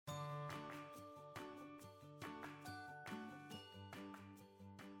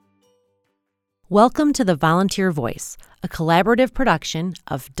Welcome to the Volunteer Voice, a collaborative production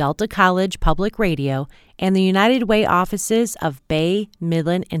of Delta College Public Radio and the United Way offices of Bay,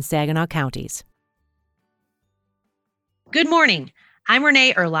 Midland, and Saginaw counties. Good morning. I'm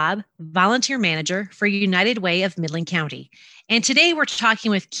Renee Erlob, Volunteer Manager for United Way of Midland County. And today we're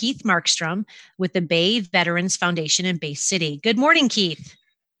talking with Keith Markstrom with the Bay Veterans Foundation in Bay City. Good morning, Keith.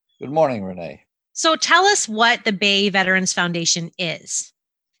 Good morning, Renee. So tell us what the Bay Veterans Foundation is.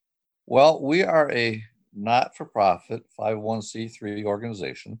 Well, we are a not-for-profit 501c3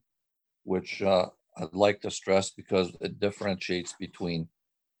 organization, which I'd like to stress because it differentiates between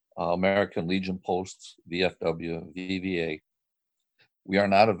American Legion Posts, VFW, VVA. We are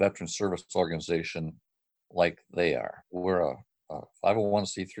not a veteran service organization like they are. We're a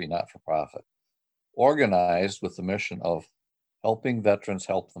 501c3 not-for-profit, organized with the mission of helping veterans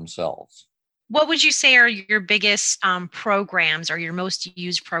help themselves. What would you say are your biggest programs or your most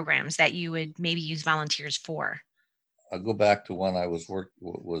used programs that you would maybe use volunteers for? I'll go back to when I was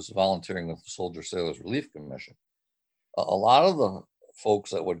volunteering with the Soldier Sailors Relief Commission. A lot of the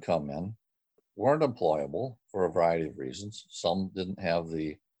folks that would come in weren't employable for a variety of reasons. Some didn't have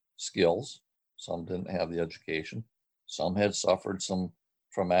the skills, some didn't have the education, some had suffered some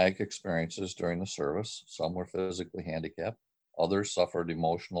traumatic experiences during the service, some were physically handicapped, others suffered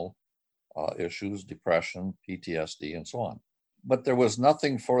emotional issues, depression, PTSD, and so on. But there was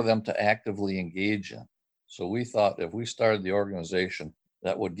nothing for them to actively engage in. So we thought if we started the organization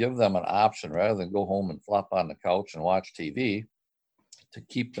that would give them an option rather than go home and flop on the couch and watch TV, to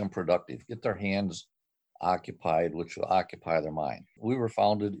keep them productive, get their hands occupied, which will occupy their mind. We were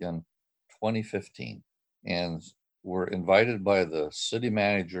founded in 2015 and were invited by the city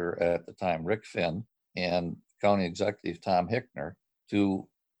manager at the time, Rick Finn, and county executive Tom Hickner to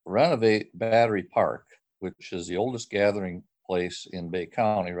renovate Battery Park, which is the oldest gathering place in Bay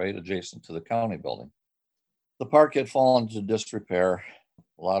County, right adjacent to the county building. The park had fallen into disrepair,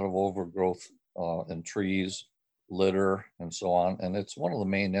 a lot of overgrowth and trees, litter, and so on. And it's one of the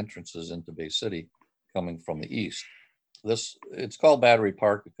main entrances into Bay City coming from the east. It's called Battery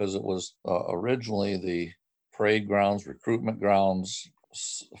Park because it was originally the parade grounds, recruitment grounds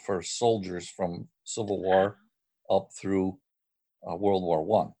for soldiers from Civil War up through World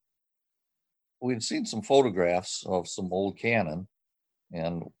War I. We'd seen some photographs of some old cannon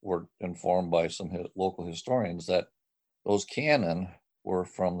and were informed by some local historians that those cannon were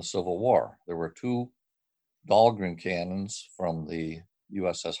from the Civil War. There were two Dahlgren cannons from the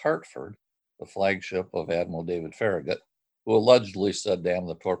USS Hartford, the flagship of Admiral David Farragut, who allegedly said, "Damn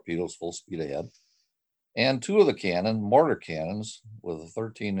the torpedoes, full speed ahead." And two of the mortar cannons with a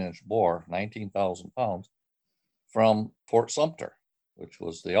 13-inch bore, 19,000 pounds, from Fort Sumter, which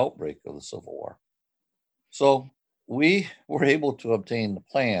was the outbreak of the Civil War. So we were able to obtain the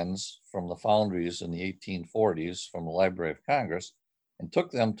plans from the foundries in the 1840s from the Library of Congress and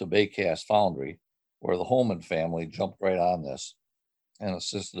took them to Baycast Foundry, where the Holman family jumped right on this and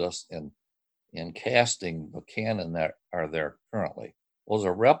assisted us in casting the cannon that are there currently. It was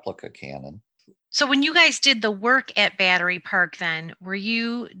a replica cannon. So when you guys did the work at Battery Park then, were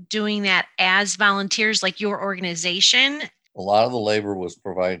you doing that as volunteers, like your organization? A lot of the labor was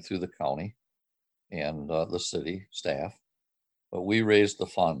provided through the county and the city staff, but we raised the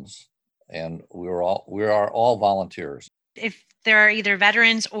funds, and we are all volunteers. If there are either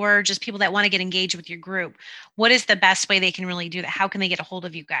veterans or just people that want to get engaged with your group, what is the best way they can really do that? How can they get a hold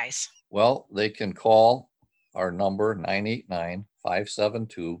of you guys? Well, they can call our number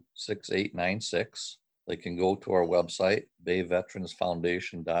 989-572-6896. They can go to our website,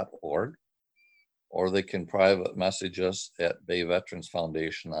 bayveteransfoundation.org, or they can private message us at Bay Veterans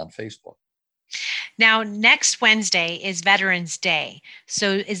Foundation on Facebook. Now, next Wednesday is Veterans Day. So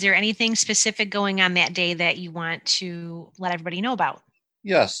is there anything specific going on that day that you want to let everybody know about?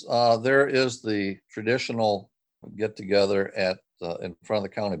 Yes, there is the traditional get-together in front of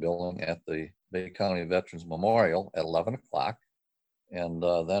the county building at the Bay County Veterans Memorial at 11 o'clock. And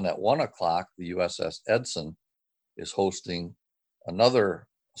then at 1 o'clock, the USS Edson is hosting another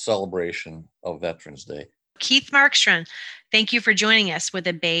celebration of Veterans Day. Keith Markstrom, thank you for joining us with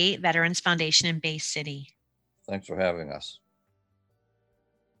the Bay Veterans Foundation in Bay City. Thanks for having us.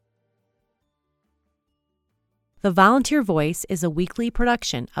 The Volunteer Voice is a weekly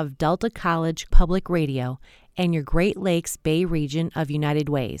production of Delta College Public Radio and your Great Lakes Bay region of United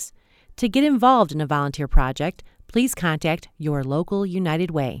Ways. To get involved in a volunteer project, please contact your local United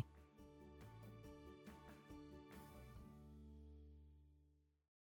Way.